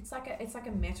 It's like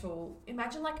a metal.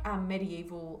 Imagine like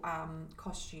medieval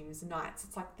costumes, knights.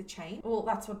 It's like the chain. Well,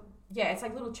 that's what. Yeah, it's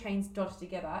like little chains dotted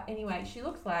together. Anyway, she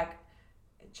looked like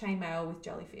chainmail with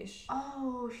jellyfish.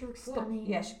 Oh, she looks stunning.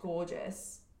 Yeah, she's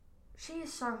gorgeous. She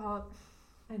is so hot.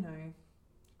 I know.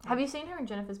 Have you seen her in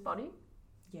Jennifer's Body?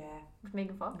 Yeah. With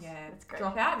Megan Fox? Yeah. That's great.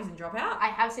 Dropout? Have you seen Dropout? I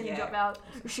have seen Dropout.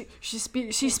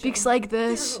 She speaks like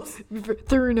this.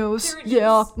 Theranos.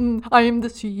 Yeah. I am the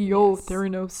CEO of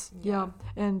Theranos. Yeah.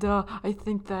 And I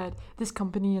think that this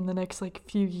company in the next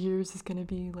few years is going to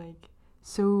be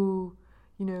so...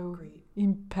 Great.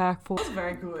 impactful. That was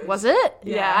very good. Was it?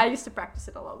 Yeah, I used to practice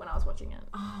it a lot when I was watching it.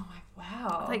 Oh my,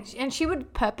 wow. And she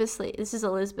would purposely, this is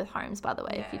Elizabeth Holmes, by the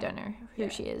way, if you don't know who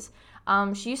she is.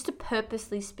 She used to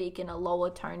purposely speak in a lower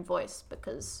tone voice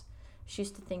because she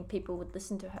used to think people would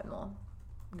listen to her more.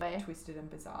 Twisted and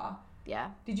bizarre.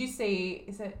 Yeah. Did you see,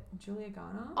 is it Julia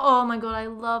Garner? Oh my God, I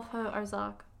love her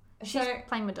Ozark. She's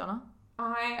playing Madonna.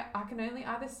 I can only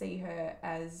either see her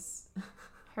as...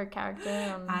 her character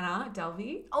Anna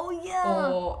Delvey. Oh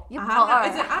yeah. Or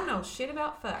I don't know shit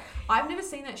about fuck. I've never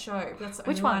seen that show. But that's the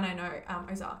only one I know.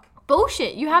 Ozark.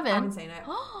 Bullshit. You haven't? I haven't seen it.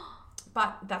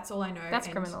 But that's all I know. That's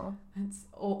criminal.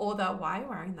 Or the why are you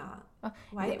wearing that?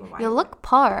 Why you look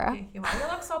poor. Why you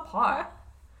look so poor?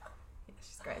 Yeah,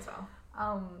 she's great as well.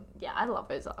 Yeah, I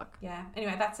love Ozark. Yeah.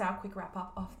 Anyway, that's our quick wrap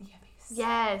up of the Emmys.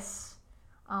 Yes.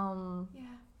 Yeah.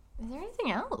 Is there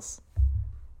anything else?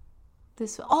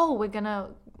 We're gonna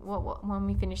when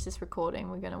we finish this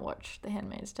recording, we're gonna watch The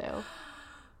Handmaid's Tale.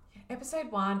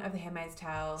 Episode 1 of The Handmaid's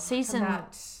Tale. Season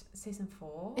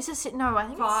 4. Is it? No, I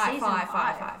think it's season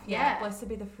 5. Yeah. Blessed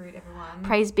be the fruit, everyone.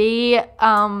 Praise be.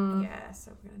 Yeah,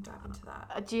 so we're gonna dive into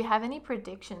that. Do you have any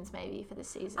predictions maybe for the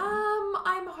season?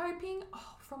 I'm hoping.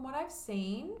 From what I've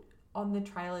seen on the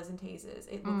trailers and teasers,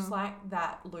 it looks like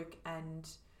that Luke and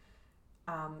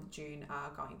June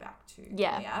are going back to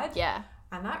Gilead. Yeah.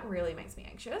 And that really makes me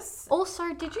anxious.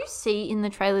 Also, did you see in the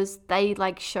trailers they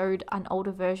showed an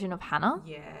older version of Hannah?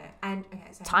 Yeah. And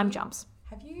okay, so time jumps.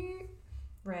 Have you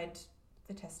read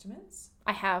the Testaments?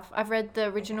 I have. I've read the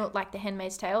original, like The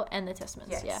Handmaid's Tale and the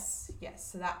Testaments. Yes.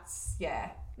 So that's,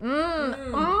 yeah.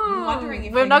 I'm wondering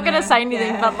if we're you're not going to gonna- say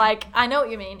anything, yeah. but like, I know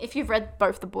what you mean. If you've read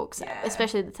both the books, Yeah.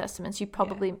 especially the Testaments, you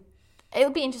probably, it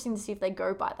would be interesting to see if they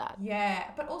go by that. Yeah,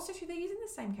 but also too, they're using the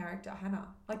same character, Hannah,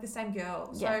 like the same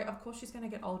girl. So Yeah. of course she's going to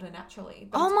get older naturally.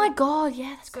 But Oh it's my good- God.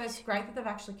 Yeah, that's So it's crazy. great that they've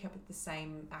actually kept with the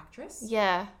same actress.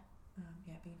 Yeah.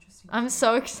 Yeah, it'd be interesting. I'm to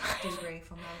so excited.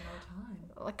 debrief on that another time.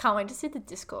 I can't wait to see the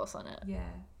discourse on it. Yeah.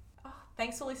 Oh,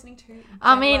 thanks for listening to.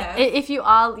 I Gen mean, Liv. if you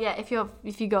are,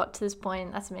 if you got to this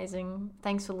point, that's amazing.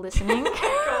 Thanks for listening. God,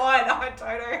 I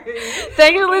don't know who.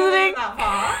 Thanks for who listening. listened that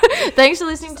far. Thanks for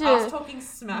listening Just us to talking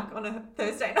smack on a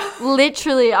Thursday night.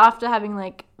 literally after having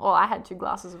I had 2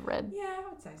 glasses of red Yeah, I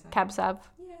would say so. Cab Sav.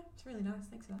 Yeah, it's really nice.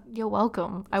 Thanks for that. You're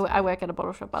welcome. I work at a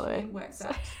bottle shop, by the way. It works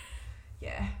out.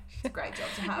 Yeah, it's a great job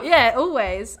to have. Yeah,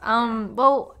 always.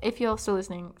 Well, if you're still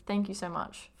listening, thank you so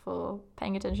much for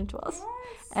paying attention to us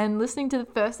and listening to the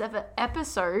first ever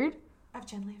episode Of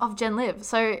Gen Liv. of Gen Liv.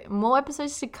 So more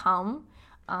episodes to come.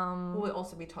 We'll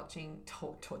also be turning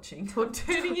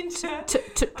into.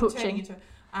 Touching.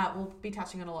 We'll be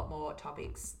touching on a lot more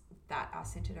topics that are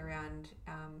centered around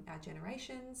our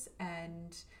generations,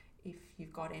 and if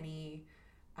you've got any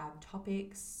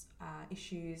topics,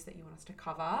 issues that you want us to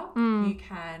cover, you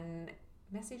can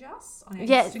message us on our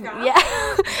Instagram.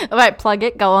 Yeah. All right, plug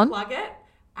it. Go on. Plug it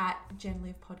at Gen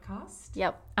Liv Podcast.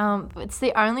 Yep. It's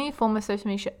the only form of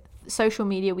social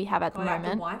media we have at the The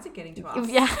moment. wines are getting to us.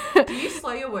 Yeah. Do you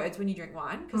slow your words when you drink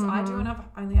wine? Because I do, and I've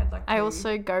only had like 2. I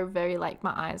also go very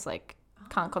my eyes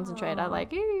can't concentrate. I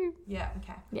ew. Yeah.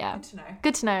 Okay. Yeah. Good to know.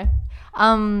 Good to know.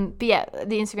 But yeah,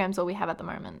 the Instagram's all we have at the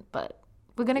moment. But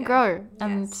we're gonna grow,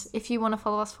 and if you want to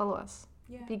follow us.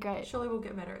 Yeah. Be great. Surely we'll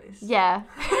get better at this. Yeah.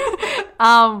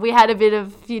 We had a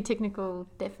few technical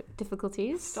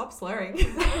difficulties. Stop slurring.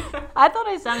 I thought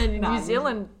I sounded in Nah, New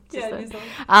Zealand. Yeah, just New then.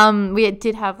 Zealand. We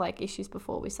did have like issues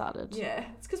before we started. Yeah.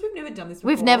 It's because we've never done this before.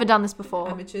 We've never done this before.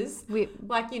 Amateurs.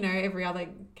 Like, every other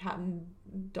cat and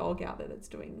dog out there that's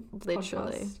doing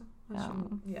Literally.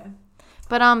 podcast. Yeah.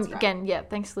 But great. again,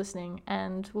 thanks for listening,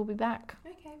 and we'll be back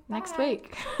Okay. next bye.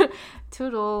 week.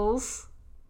 Toodles.